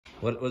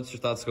What's your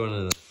thoughts going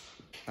into this?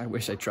 I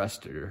wish I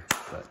trusted her,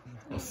 but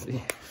we'll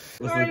see.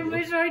 I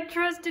wish I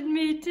trusted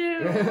me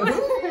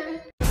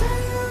too.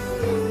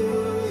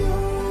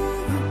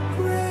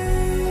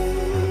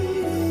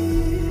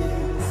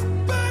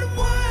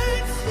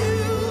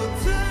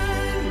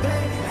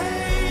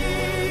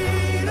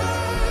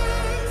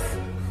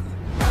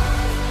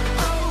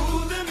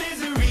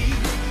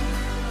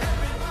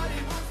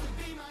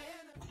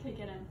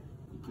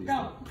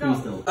 Go, go.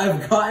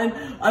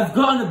 I've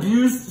gotten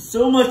abused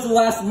so much the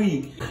last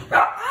week. That's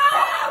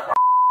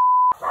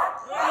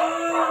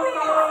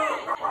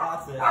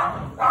it.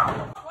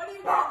 What are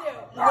you gonna do?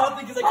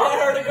 Nothing, because I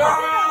can't hurt a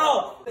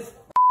girl. This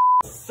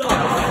sucks. What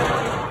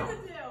are you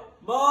gonna do?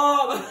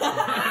 Mom.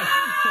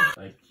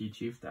 Like, he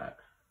chiefed that.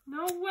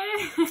 No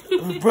way.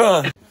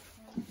 Bruh.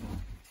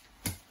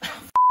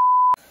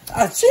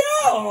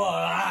 Chill.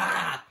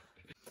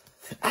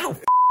 Ow.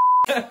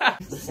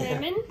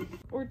 Salmon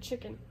or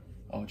chicken?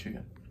 Oh,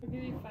 chicken. I'll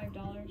give you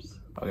 $5.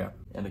 Okay.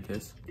 And a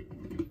kiss.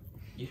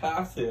 You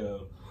have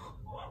to.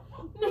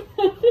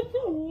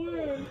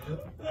 Word.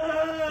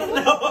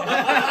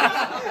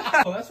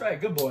 Oh, that's right.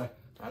 Good boy.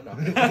 I know.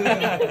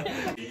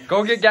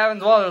 Go get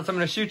Gavin's wallet or else I'm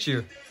gonna shoot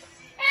you.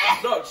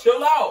 No,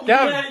 chill out.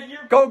 Gavin,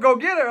 go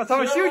get it or else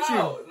I'm gonna shoot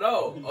you.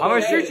 No. I'm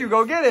gonna shoot you.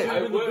 Go get it.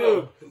 I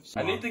will.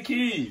 I need the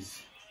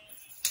keys.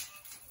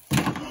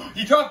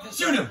 You dropped it.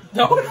 Shoot him.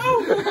 No. I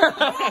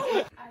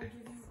give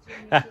you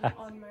permission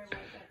on my right,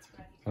 that's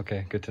right.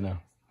 Okay, good to know.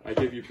 I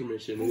give you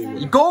permission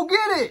anyway. Go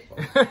get it.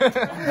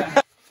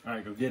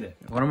 Alright, go get it.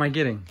 What am I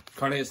getting?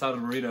 Carne asada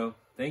burrito.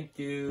 Thank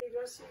you. You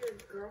go see your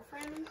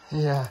girlfriend?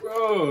 Yeah.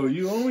 Bro,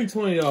 you owe me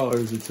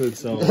 $20. It took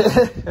so long.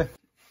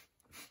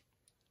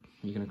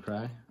 You gonna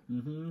cry?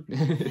 Mm-hmm.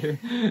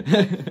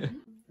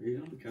 Are you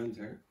gonna become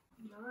hurt?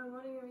 No, I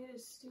want to go eat a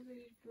stupid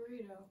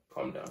burrito.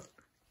 Calm down.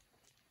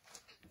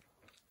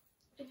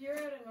 If you're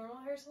at a normal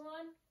hair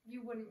salon,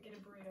 you wouldn't get a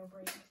burrito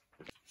braid.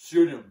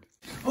 Shoot him.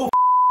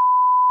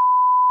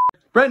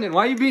 Brendan,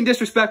 why are you being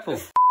disrespectful?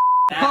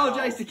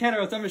 Apologize to Ken or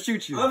else I'm gonna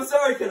shoot you. I'm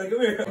sorry, Ken.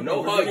 Come here.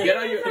 No hug. Get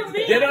on your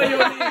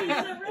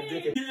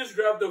knees. You just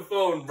grabbed the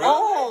phone, bro.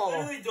 Oh. I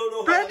literally don't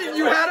know. Brendan,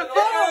 you had a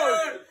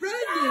phone.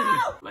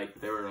 Brendan. Like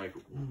they were like.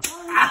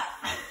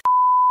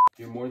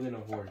 You're more than a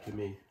whore to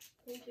me.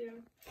 Thank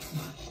you.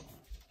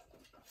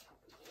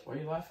 Why are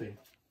you laughing?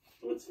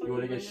 You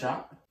want to get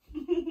shot?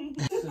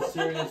 This is a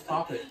serious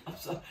topic. I'm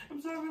sorry for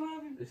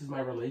laughing. This is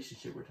my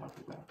relationship we're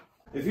talking about.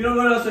 If you don't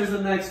go downstairs in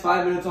the next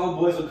 5 minutes, all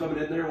boys will come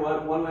in there.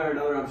 One way or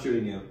another, I'm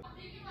shooting you. I'm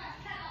taking my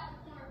head out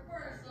the corner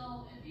first,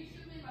 so if you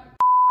shoot me in my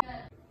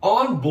head.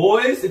 On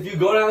boys, if you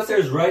go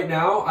downstairs right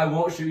now, I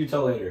won't shoot you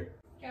till later.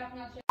 Cap,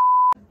 not shit.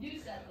 You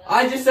said that.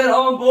 I just said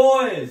on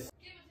boys.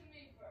 Give it to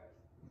me first.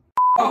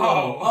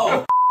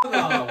 Oh,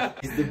 no.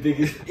 He's the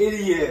biggest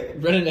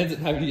idiot. Brendan ends up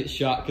having to get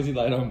shot because he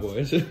lied on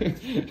boys. No,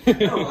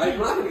 I'm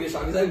not gonna get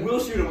shot because I will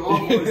shoot him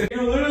on boys.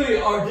 You literally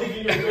are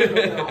digging your grave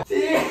right now.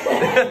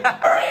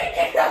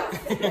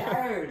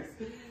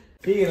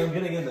 Tegan, I'm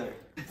getting in there.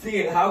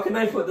 Tegan, how can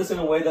I put this in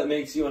a way that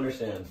makes you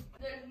understand?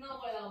 There's no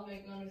way that'll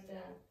make you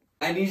understand.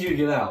 I need you to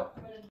get out.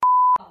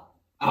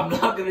 I'm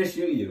not gonna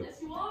shoot you.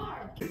 Yes, you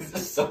are. This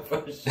is so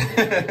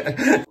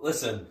frustrating.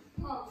 Listen.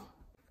 Huh.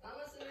 I'm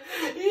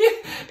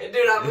listening.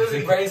 Dude, I'm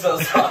losing brain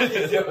cells talking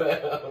to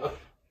him.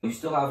 You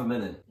still have a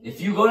minute. If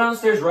you go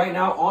downstairs right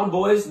now on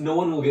boys, no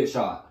one will get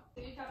shot.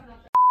 You talking about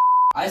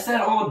I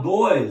said on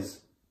boys.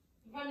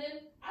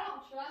 Brendan, I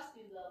don't trust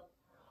you though.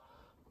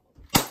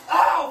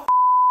 Ow!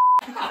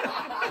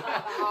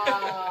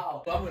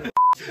 I'm gonna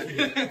He's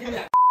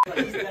dead.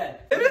 He's dead.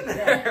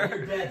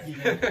 You're dead,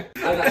 Tegan.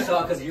 I got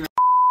shot because you're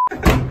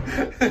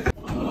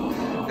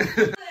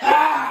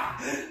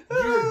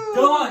You're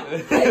done!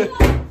 Hey,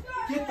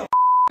 get the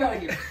out of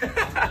here.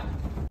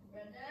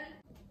 Brendan,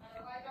 I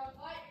don't like how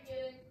fight you're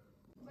getting.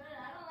 Brendan,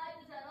 I don't like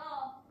this at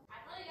all. I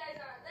know you guys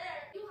aren't there.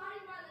 You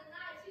hiding by the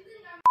knife. You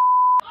think I'm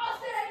oh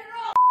shit, I can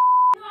roll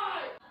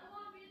knife. I don't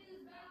want to be in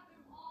this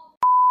bathroom all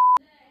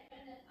day.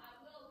 Brendan, I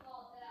will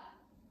call Dad.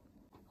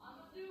 I'm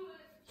gonna do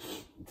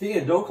it.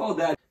 Tegan, don't call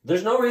dad.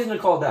 There's no reason to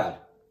call dad.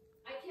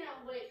 I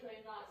can't wait till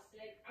you're not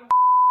sick. I'm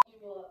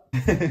you up.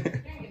 You're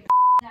gonna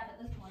get at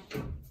this point.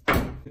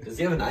 Does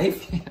he have a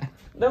knife?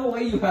 No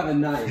way you have a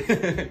knife. Hey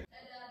Dad,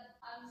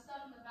 I'm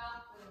stuck in the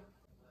bathroom.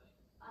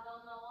 I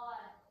don't know why.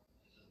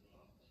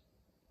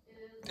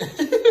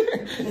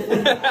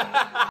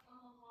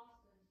 I'm a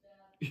hostage,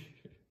 Dad.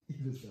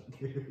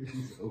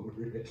 He's over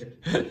it.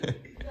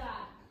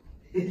 Dad.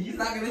 He's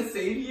not gonna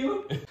save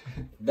you?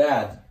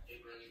 Dad.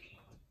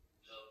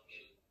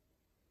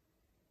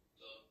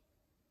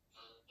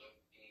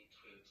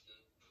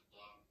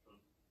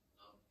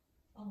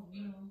 Oh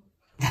no.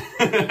 There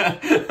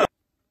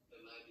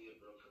might be a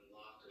broken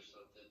lock or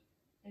something.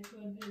 It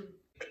could be.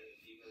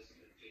 If you guys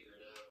can figure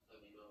it out, let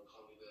me know.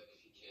 Call me back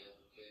if you can,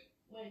 okay?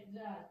 Wait,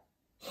 Dad.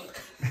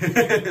 I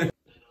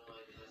know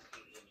I'm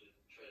asking him to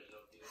try to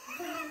help you.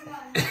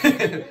 What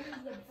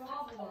is the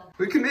problem?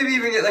 We can maybe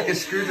even get like a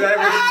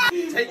screwdriver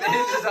and take the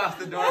hinges off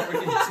the door if we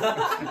need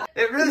to.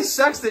 It really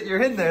sucks that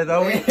you're in there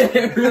though.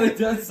 It really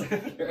does suck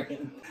you're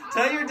in.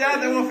 Tell your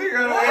dad, then we'll figure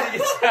out a way to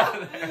get you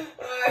out of there.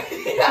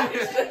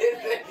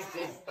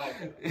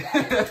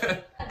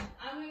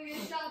 I'm gonna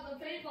get shot with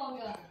a paintball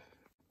gun.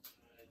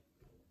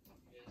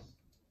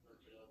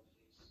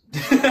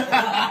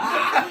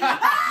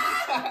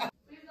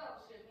 Please don't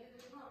shoot me.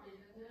 There's no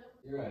reason to.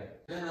 You're right.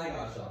 Then I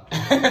got shot.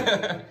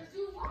 Just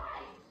do why?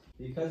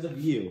 Because of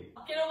you.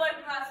 Get away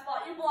from that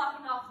spot. You're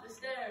blocking off the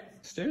stairs.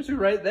 Stairs are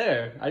right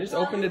there. I just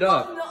opened it You're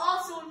up. blocking the-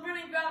 Also, when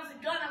Brittany grabs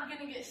a gun, I'm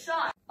gonna get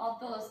shot. I'll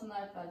throw a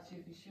snipe at you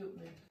if you shoot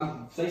me.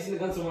 I'm placing the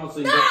gun somewhere else so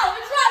you No, don't-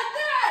 it's right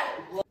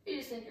there! You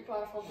just think you're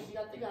powerful because you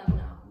got the gun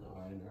now. No,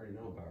 I already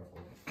know I'm powerful.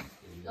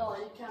 Oh,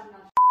 you can't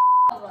now.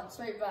 I'll run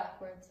straight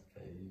backwards.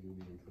 Hey, you can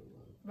be cool.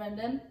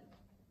 Brendan?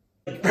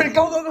 Brendan,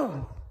 go, go,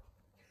 go!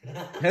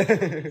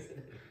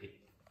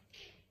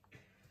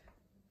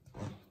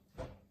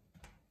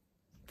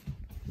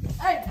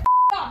 Hey,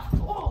 off!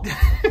 Oh.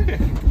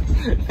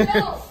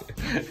 No!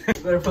 You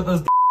better put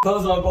those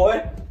clothes on,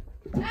 boy.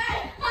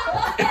 Hey!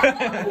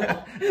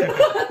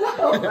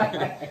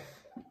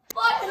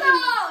 What's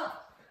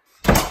up?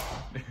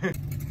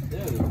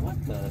 Dude,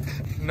 what the?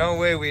 No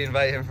way we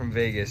invite him from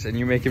Vegas and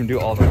you make him do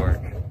all the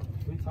work. What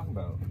are you talking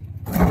about?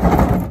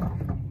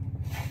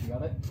 You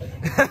got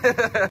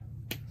it?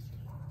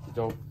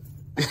 Don't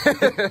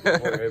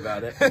worry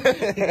about it.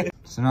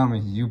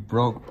 Tsunami, you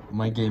broke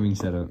my gaming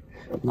setup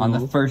on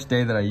the first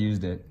day that I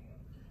used it.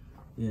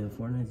 Yeah,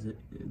 Fortnite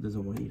it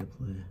doesn't want you to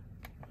play.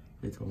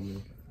 They told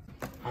me.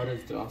 How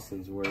does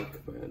Dawson's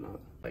work, but not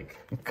like?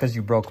 Because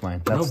you broke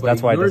mine. No, That's, but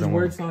that's why it yours doesn't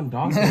work. works on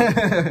Dawson.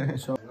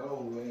 No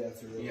way,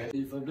 that's a real. Yeah.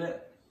 You flipped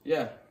it?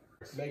 Yeah.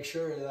 Make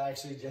sure it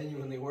actually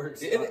genuinely works.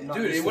 Dude, Not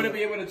it just wouldn't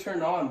be able to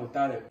turn on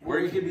without it Or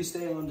you working. could be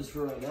staying on just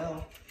for right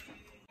now.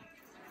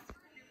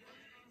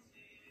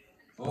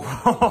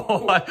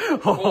 What?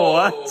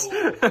 What?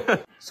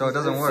 So it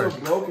doesn't work. It's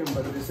so broken,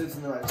 but if it sits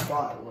in the right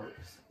spot, it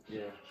works.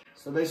 Yeah.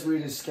 So basically,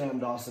 we just scam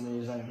Dawson and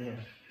he's like, here.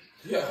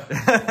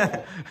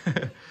 Yeah.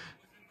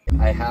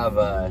 I have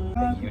a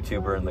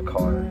YouTuber in the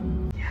car.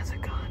 He has a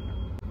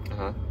gun.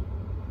 Uh-huh.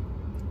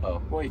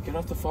 Oh. Wait, get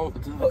off the phone.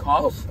 To the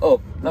cops?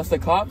 Oh. That's the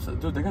cops?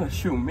 Dude, they're gonna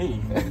shoot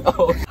me.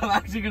 Oh, I'm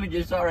actually gonna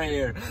get shot right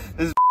here.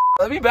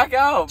 Let me back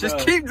out. Just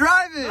bro. keep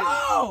driving.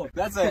 No!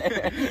 That's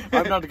it.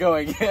 I'm not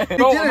going.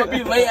 Bro, I'm gonna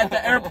be late at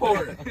the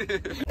airport.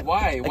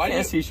 Why? Why do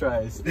you see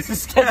Shvryce? This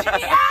is sketching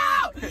me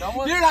out! Dude,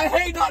 I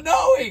hate not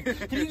knowing!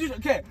 Can you just,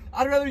 okay,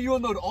 I'd rather you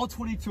unload all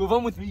 22 of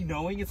them with me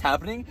knowing it's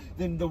happening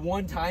than the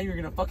one time you're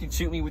gonna fucking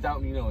shoot me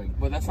without me knowing.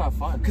 But that's not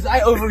fun. Cause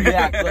I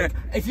overreact. Like,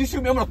 if you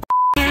shoot me, I'm gonna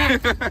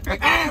like,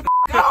 ah,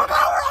 no, we're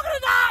all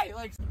gonna die!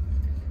 Like,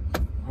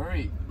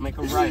 Hurry, make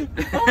them right.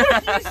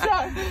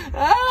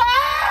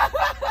 Ah!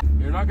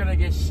 You're not gonna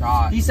get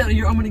shot. He said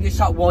I'm gonna get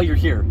shot while you're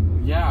here.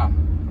 Yeah,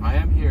 I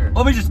am here.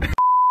 Let me just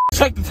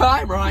check the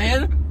time,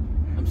 Ryan.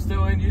 I'm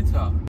still in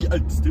Utah.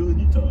 I'm still in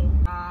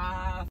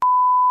Utah.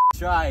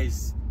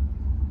 Shvryce.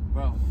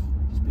 Bro,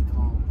 just be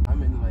calm.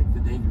 I'm in like the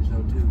danger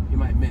zone too. You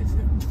might miss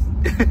it.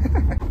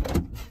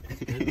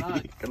 Good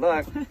luck. Good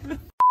luck.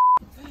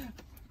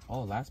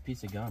 Oh, last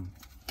piece of gum.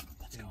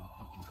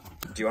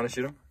 Do you want to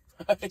shoot him?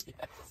 Yes.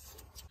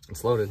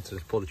 It's loaded, so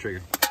just pull the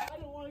trigger. I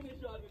don't want to get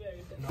shot today.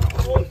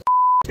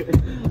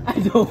 I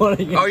don't want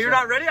to get Oh, you're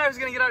not ready? I was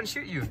going to get out and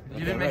shoot you. You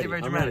didn't make it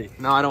very dramatic.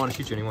 No, I don't want to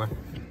shoot you anymore.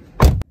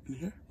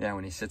 Here? Yeah,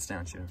 when he sits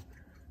down, shoot him.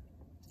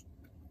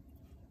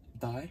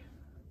 Die?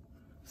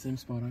 Same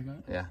spot I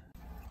got? Yeah.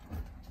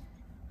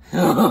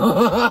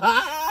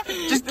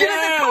 Just get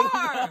in the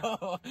car!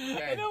 No.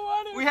 I don't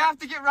want to. We have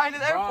to get right to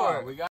the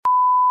airport. We got.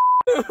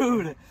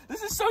 Dude,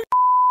 this is so.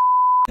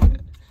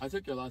 I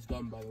took your last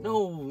gun, by the way.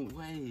 No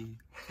way.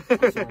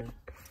 I'm sorry.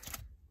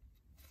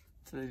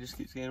 Today just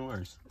keeps getting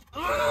worse.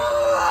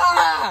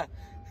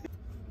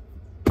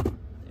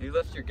 You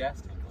left your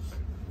gas tank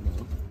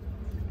open.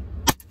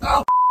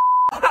 Oh.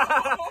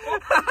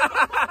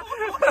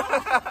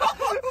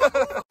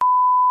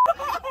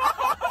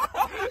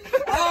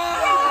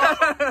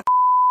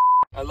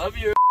 I love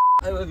you.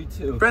 I love you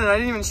too. Brendan, I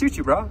didn't even shoot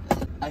you, bro.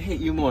 I hate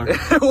you more.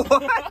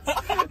 What?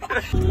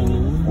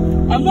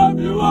 I love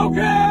you,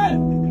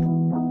 Logan!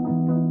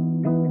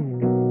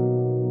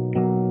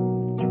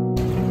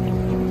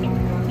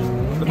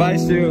 Bye,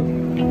 Sue.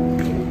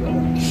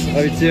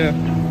 Love you too.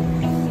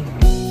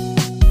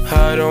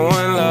 I don't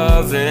want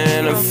love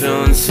and I'm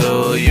feeling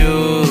so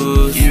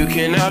used. You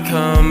cannot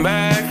come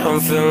back, I'm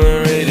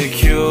feeling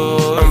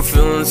ridiculed. I'm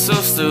feeling so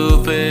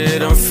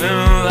stupid, I'm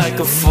feeling like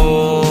a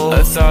fool.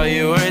 I thought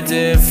you were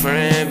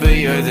different, but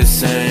you're the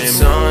same.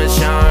 So